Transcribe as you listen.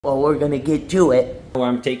Well, we're gonna get to it. Where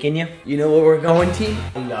I'm taking you? You know where we're going, team?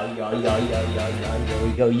 Here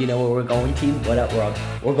we go. You know where we're going, team? What up, Rob?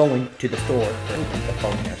 We're going to the store. Put the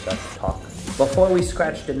phone here so I can talk. Before we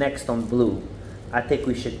scratch the next on blue, I think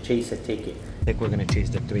we should chase a ticket. I think we're gonna chase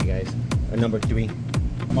the 3 guys. Number 3.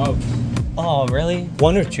 I'm out. Oh, really?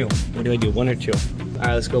 1 or 2? What do I do? 1 or 2? All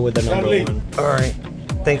right, let's go with the number 1. All right.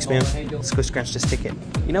 Thanks, man. Let's go scratch this ticket.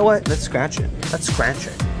 You know what? Let's scratch it. Let's scratch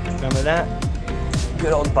it. Remember that?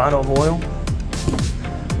 Good old bottle of oil.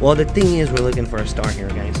 Well, the thing is, we're looking for a star here,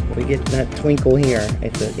 guys. We get that twinkle here.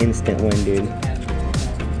 It's an instant win, dude.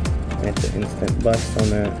 That's an instant bust on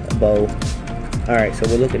that bow. All right, so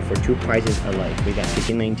we're looking for 2 prizes alike. We got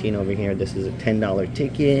ticket 19 over here. This is a $10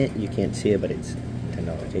 ticket. You can't see it, but it's a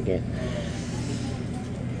 $10 ticket.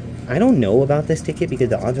 I don't know about this ticket because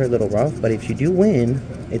the odds are a little rough, but if you do win,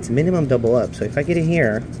 it's minimum double up. So if I get it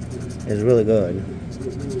here, it's really good.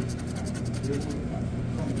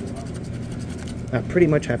 I pretty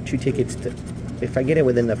much have 2 tickets to, if I get it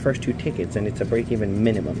within the first 2 tickets, then it's a break-even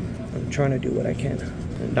minimum. I'm trying to do what I can.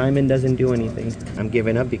 The diamond doesn't do anything. I'm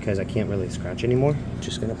giving up because I can't really scratch anymore.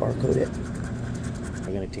 Just gonna barcode it.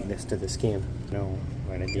 I'm gonna take this to the scam. No,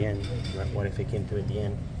 right at the end. What if it came through at the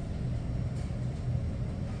end?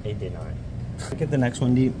 It did not. Look at the next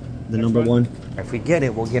one, Deep. The number 1. If we get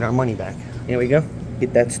it, we'll get our money back. Here we go.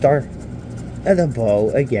 Get that star. And the bow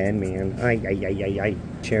again, man. Ay.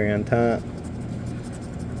 Cherry on top.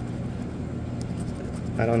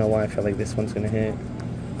 I don't know why I feel like this one's gonna hit.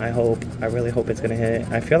 I really hope it's gonna hit.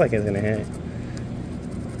 I feel like it's gonna hit.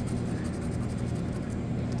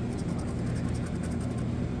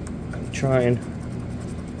 I'm trying.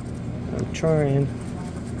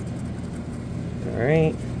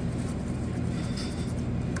 Alright.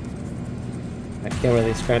 I can't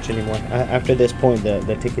really scratch anymore. After this point,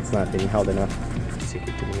 the ticket's not being held enough.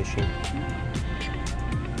 Secret to the machine.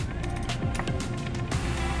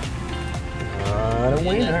 Not a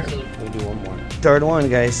winner. We'll do one more. 3rd one,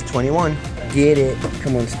 guys. 21. Get it.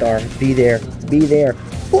 Come on, star. Be there. Be there.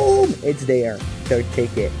 Boom! It's there. 3rd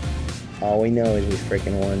ticket. All we know is we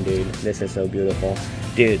freaking won, dude. This is so beautiful.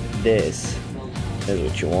 Dude, this is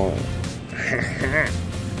what you want.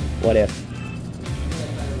 What if?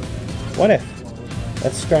 What if?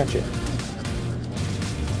 Let's scratch it.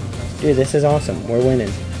 Dude, this is awesome. We're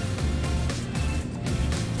winning.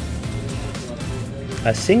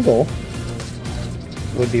 A single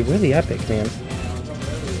would be really epic, man.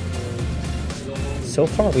 So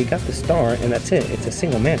far, we got the star, and that's it. It's a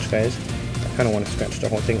single match, guys. I kind of want to scratch the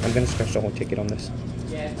whole thing. I'm going to scratch the whole ticket on this.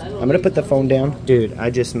 I'm going to put the phone down. Dude, I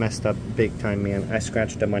just messed up big time, man. I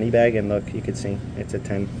scratched the money bag, and look, you can see. It's a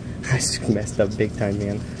 10. I messed up big time,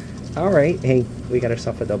 man. All right. Hey, we got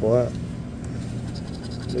ourselves a double up.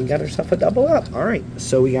 All right.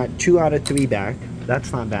 So we got 2 out of 3 back.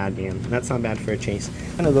 That's not bad, man. That's not bad for a chase.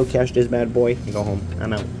 I'm gonna go cash this bad boy and go home.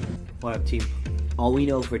 I'm out. What up, team? All we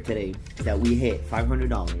know for today is that we hit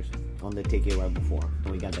 $500 on the ticket right before,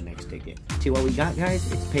 and we got the next ticket. See what we got, guys?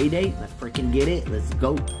 It's payday. Let's freaking get it. Let's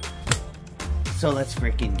go. So let's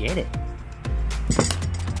freaking get it.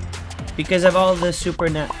 Because of all the super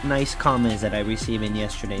nice comments that I received in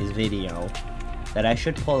yesterday's video, that I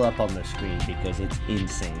should pull up on the screen because it's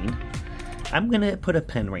insane, I'm gonna put a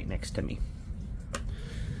pen right next to me,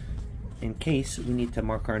 in case we need to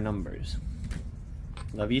mark our numbers.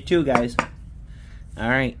 Love you too, guys.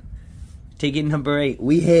 Alright. Ticket number 8.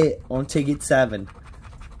 We hit on ticket 7.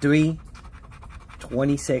 3,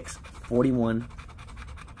 26, 41,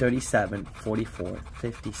 37, 44,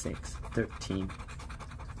 56, 13,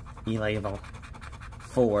 11,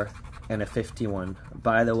 4, and a 51.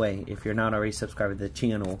 By the way, if you're not already subscribed to the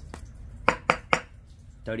channel,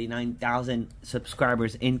 39,000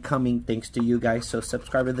 subscribers incoming thanks to you guys, so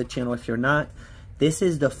subscribe to the channel if you're not. This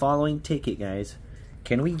is the following ticket, guys.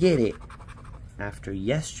 Can we get it after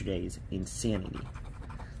yesterday's insanity?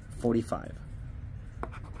 45.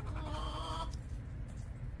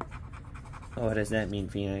 Oh, what does that mean,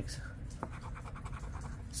 Phoenix?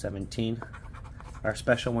 17. Our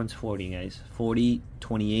special one's 40, guys. 40,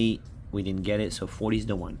 28. We didn't get it, so 40's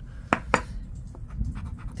the one.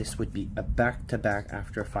 This would be a back-to-back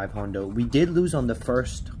after 500. We did lose on the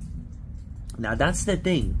first. Now, that's the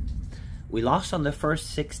thing. We lost on the first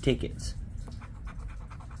 6 tickets.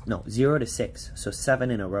 No, 0 to 6. So 7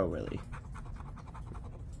 in a row, really.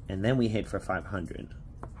 And then we hit for 500.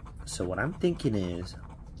 So what I'm thinking is,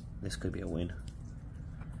 this could be a win.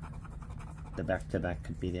 The back-to-back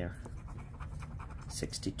could be there.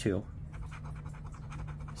 62.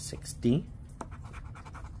 60.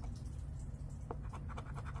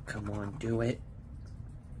 Come on, do it.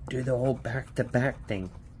 Do the whole back-to-back thing.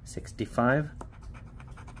 65.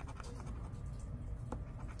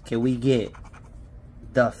 Can we get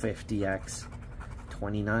the 50x?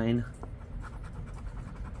 29.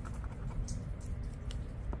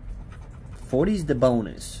 40's the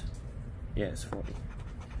bonus. Yes, 40.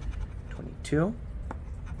 22.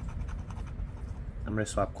 I'm gonna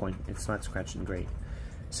swap coin. It's not scratching great.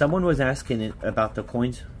 Someone was asking about the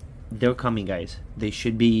coins. They're coming, guys. They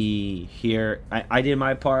should be here. I did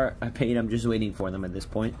my part. I paid. I'm just waiting for them at this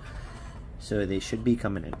point. So they should be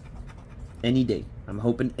coming in any day. I'm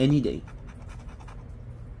hoping any day.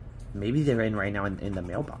 Maybe they're in right now in the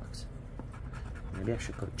mailbox. Maybe I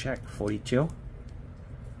should go check. 42.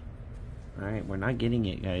 Alright, we're not getting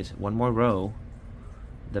it, guys. One more row.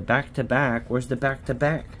 The back-to-back. Where's the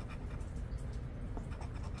back-to-back?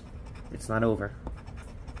 It's not over.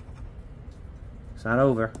 It's not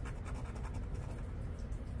over.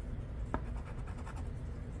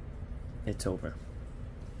 It's over.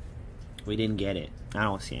 We didn't get it. I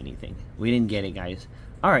don't see anything. We didn't get it, guys.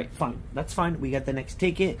 Alright, fine. That's fine. We got the next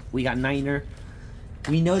ticket. We got Niner.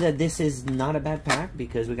 We know that this is not a bad pack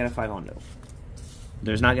because we got a 5-hondo.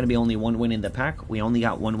 There's not going to be only one win in the pack. We only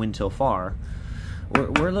got one win so far.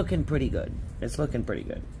 We're looking pretty good. It's looking pretty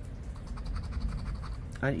good.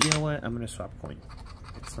 You know what? I'm going to swap coin.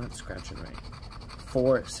 It's not scratching right.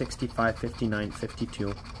 4, 65, 59,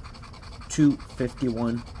 52, 2,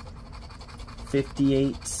 51,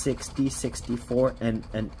 58, 60, 64, and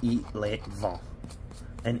an 11.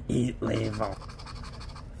 An 11.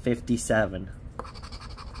 57.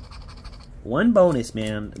 One bonus,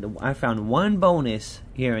 man. I found one bonus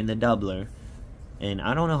here in the doubler, and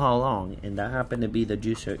I don't know how long, and that happened to be the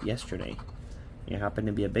juicer yesterday. It happened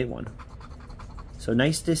to be a big one. So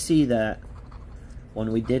nice to see that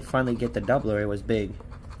when we did finally get the doubler, it was big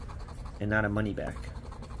and not a money back.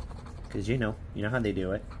 Because you know how they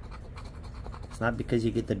do it. It's not because you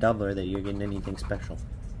get the doubler that you're getting anything special.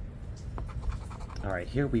 Alright,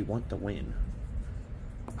 here we want the win.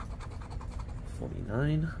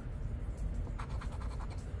 49.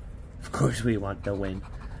 Of course we want the win.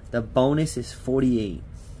 The bonus is 48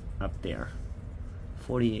 up there.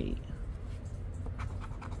 48.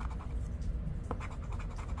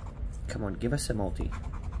 Come on, give us a multi.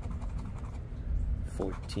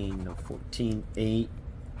 14, no 14, 8.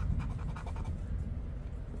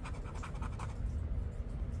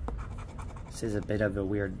 This is a bit of a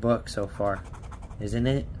weird book so far, isn't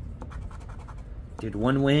it? Dude,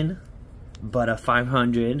 one win, but a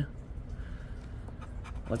 500.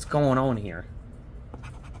 What's going on here?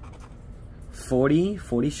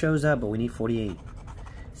 40 shows up, but we need 48.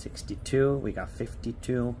 62, we got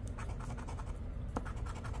 52.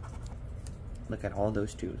 Look at all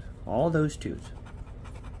those twos. All those twos.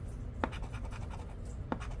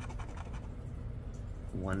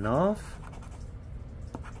 One off.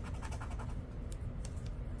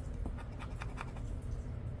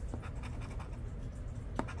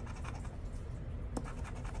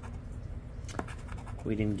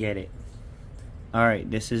 We didn't get it. Alright,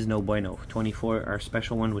 this is no bueno. 24, our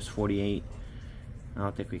special one was 48. I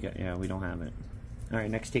don't think we got, yeah, we don't have it. Alright,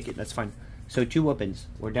 next ticket, that's fine. So 2 opens.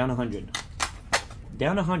 We're down 100.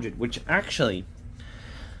 Down 100, which actually,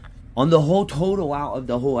 on the whole total out of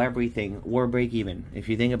the whole everything, we're break even. If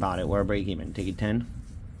you think about it, we're break even. Ticket 10.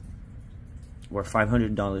 We're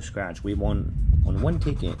 $500 scratch. We won on one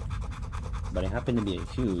ticket, but it happened to be a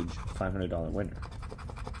huge $500 winner.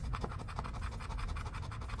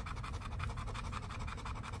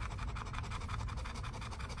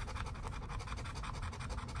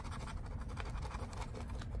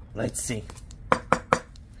 Let's see.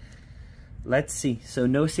 Let's see. So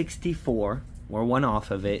no 64. We're one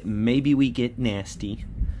off of it. Maybe we get nasty.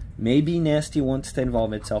 Maybe nasty wants to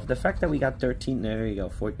involve itself. The fact that we got 13. There you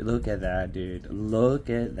go. Look at that, dude. Look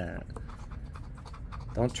at that.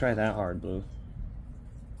 Don't try that hard, Blue.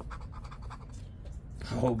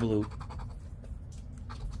 Oh, Blue.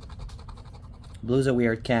 Blue's a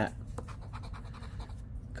weird cat.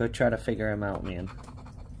 Go try to figure him out, man.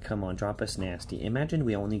 Come on, drop us nasty. Imagine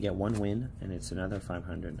we only get one win, and it's another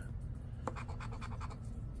 500.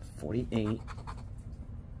 48.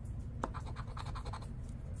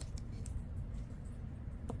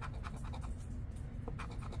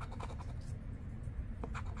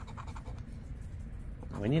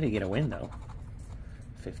 We need to get a win, though.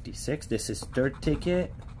 56. This is third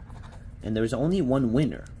ticket, and there's only one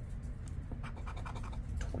winner.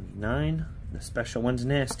 29. The special one's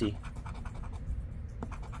nasty.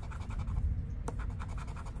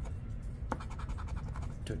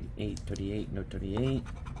 38, 38, no 38,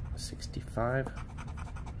 65.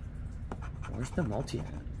 Where's the multi at?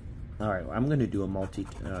 Alright, well, I'm gonna do a multi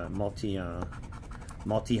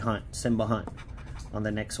hunt, symbol hunt on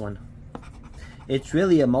the next one. It's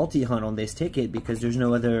really a multi-hunt on this ticket because there's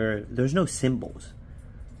no symbols.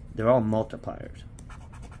 They're all multipliers.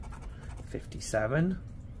 57.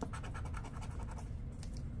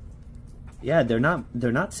 Yeah, they're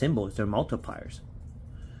not symbols, they're multipliers.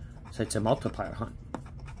 So it's a multiplier hunt.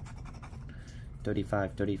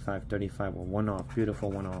 35, 35, 35. Well, one off.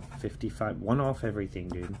 Beautiful one off. 55. One off everything,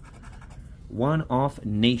 dude. One off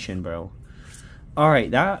nation, bro.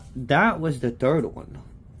 Alright, that was the third one.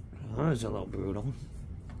 That was a little brutal.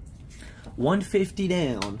 150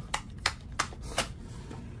 down.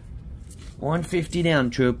 150 down,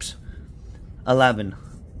 troops. 11.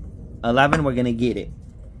 11, we're gonna get it.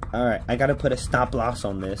 Alright, I gotta put a stop loss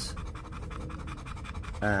on this.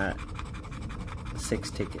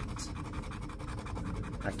 6 tickets.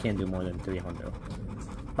 I can't do more than 300.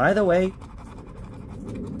 By the way,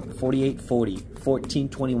 48, 40, 14,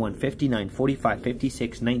 21, 59, 45,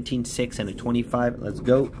 56, 19, 6, and a 25. Let's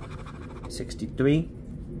go. 63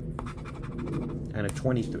 and a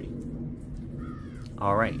 23.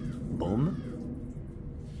 All right. Boom.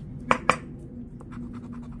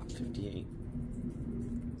 58.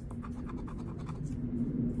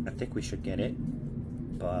 I think we should get it,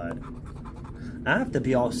 but I have to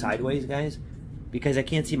be all sideways, guys, because I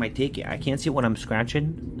can't see my ticket. I can't see what I'm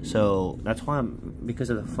scratching, so that's why because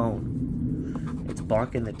of the phone. It's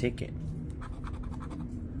blocking the ticket.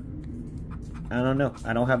 I don't know.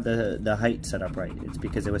 I don't have the height set up right. It's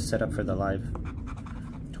because it was set up for the live.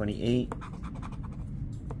 28.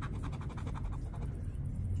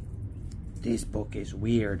 This book is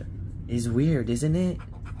weird. It's weird, isn't it?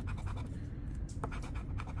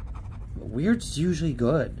 Weird's usually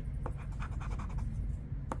good.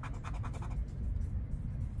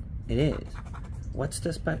 It is. What's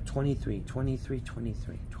the spec? 23, 23,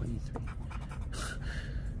 23, 23.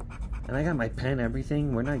 And I got my pen,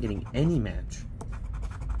 everything. We're not getting any match.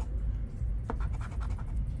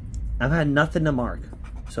 I've had nothing to mark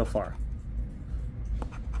so far.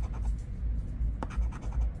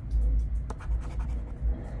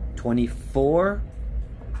 $24.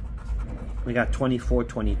 We got 24,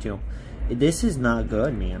 22. This is not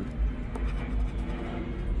good, man.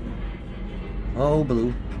 Oh,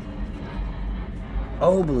 blue.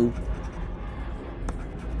 Oh, blue.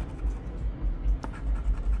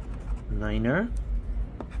 Niner.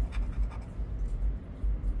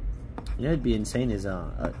 You know, it'd be insane is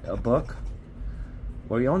a book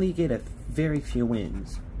where you only get a very few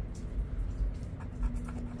wins,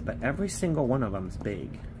 but every single one of them is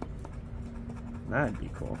big. That'd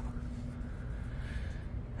be cool.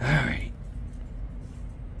 Alright.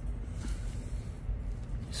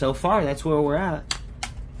 So far, that's where we're at.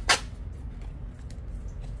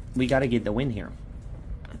 We gotta get the win here.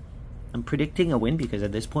 I'm predicting a win because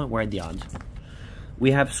at this point we're at the odds.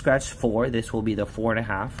 We have scratched 4. This will be the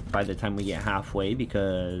 4.5 by the time we get halfway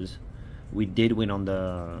because we did win on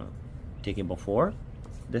the ticket before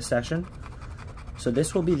this session. So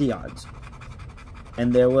this will be the odds.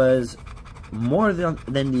 And there was more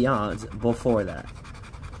than the odds before that.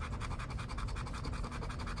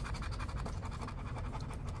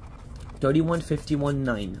 $31, $51,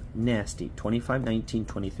 9. Nasty. $25, $19,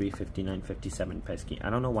 $23, $59, $57. Pesky.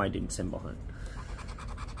 I don't know why I didn't symbol hunt.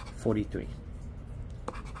 43.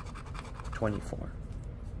 24.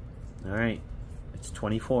 Alright. It's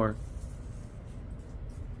 24.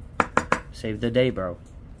 Save the day, bro.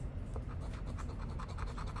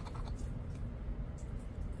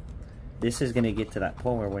 This is going to get to that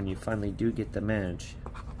point where when you finally do get the match,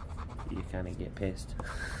 you kind of get pissed.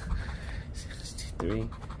 63.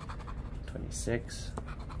 26.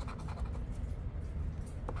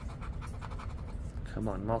 Come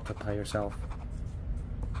on, multiply yourself.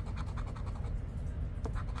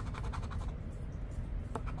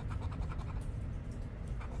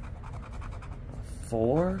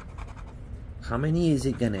 4? How many is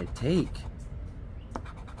it gonna take?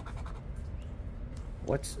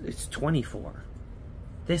 It's 24.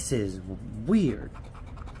 This is weird.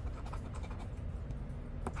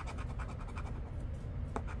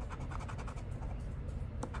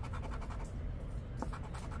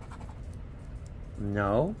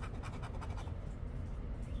 No.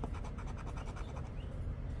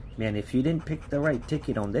 Man, if you didn't pick the right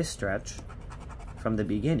ticket on this stretch from the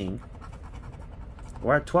beginning,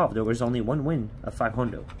 we're at 12. There was only one win of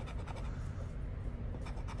 500.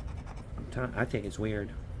 I think it's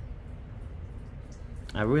weird.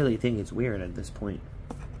 I really think it's weird at this point.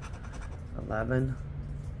 11.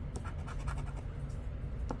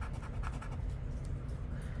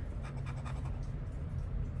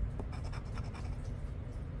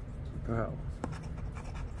 Bro.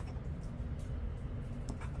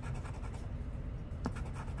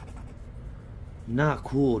 Not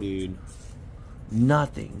cool, dude.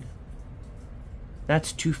 Nothing.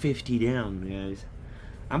 That's 250 down, guys.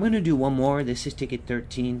 I'm gonna do one more. This is ticket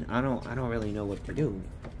 13. I don't really know what to do.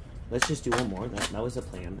 Let's just do one more. That was the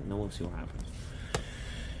plan, and then we'll see what happens.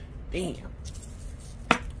 Damn.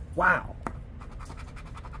 Wow.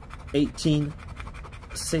 18,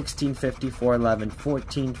 16, 54, 11,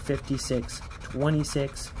 14, 56,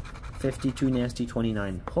 26, 52, nasty,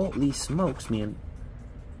 29. Holy smokes, man.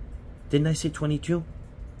 Didn't I say 22?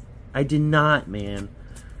 I did not, man.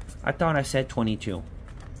 I thought I said 22.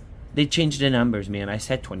 They changed the numbers, man. I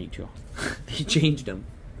said 22. They changed them.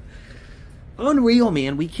 Unreal,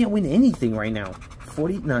 man. We can't win anything right now.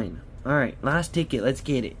 49. Alright, last ticket. Let's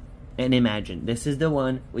get it. And imagine, this is the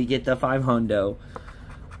one. We get the 5 hundo.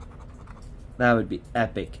 That would be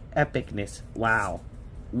epic. Epicness. Wow.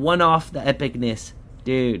 One off the epicness.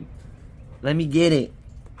 Dude. Let me get it.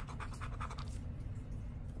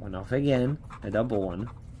 One off again. A double one.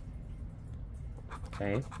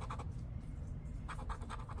 Okay.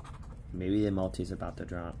 Maybe the multi's about to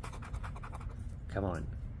drop. Come on.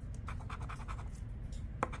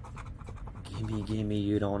 Gimme,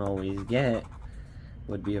 you don't always get.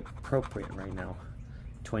 Would be appropriate right now.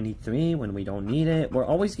 23 when we don't need it. We're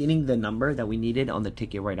always getting the number that we needed on the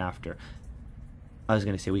ticket right after. I was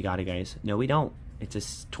gonna say we got it, guys. No, we don't. It's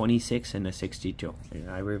a 26 and a 62.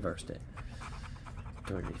 And I reversed it.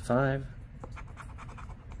 35.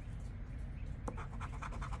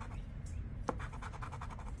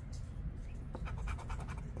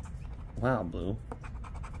 Wow, Blue.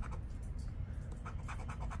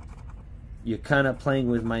 You're kind of playing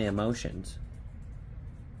with my emotions.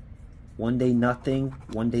 One day nothing,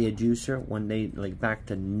 one day a juicer, one day like back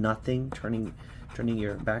to nothing, turning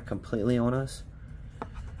your back completely on us.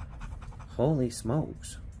 Holy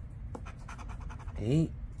smokes.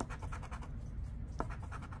 8.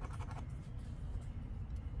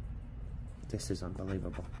 This is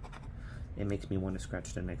unbelievable. It makes me want to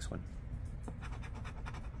scratch the next one.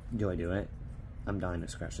 Do I do it? I'm dying to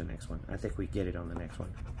scratch the next one. I think we get it on the next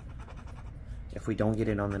one. If we don't get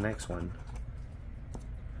it on the next one,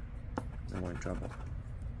 then we're in trouble.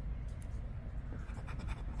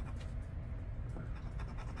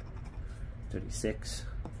 $36,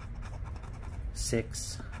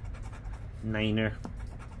 6, 9er,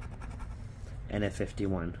 and a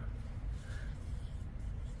 51.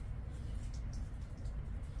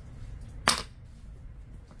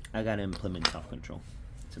 I gotta implement self-control.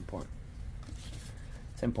 It's important.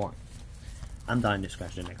 It's important. I'm dying to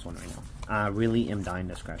scratch the next one right now. I really am dying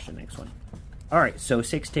to scratch the next one. Alright, so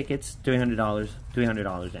 6 tickets, $300,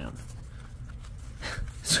 $300 down.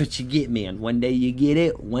 That's what you get, man. One day you get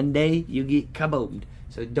it, one day you get kaboomed.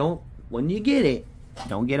 So don't, when you get it,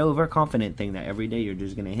 don't get overconfident thing that every day you're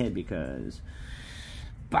just gonna hit because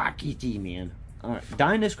Bakiti, man. Alright,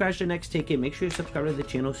 dying to scratch the next ticket. Make sure you subscribe to the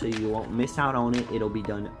channel so you won't miss out on it. It'll be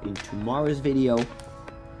done in tomorrow's video.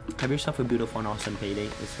 Have yourself a beautiful and awesome payday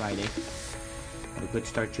this Friday. Have a good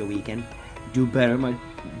start to your weekend. Do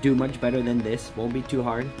much better than this. Won't be too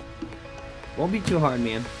hard. Won't be too hard,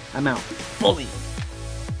 man. I'm out. Fully.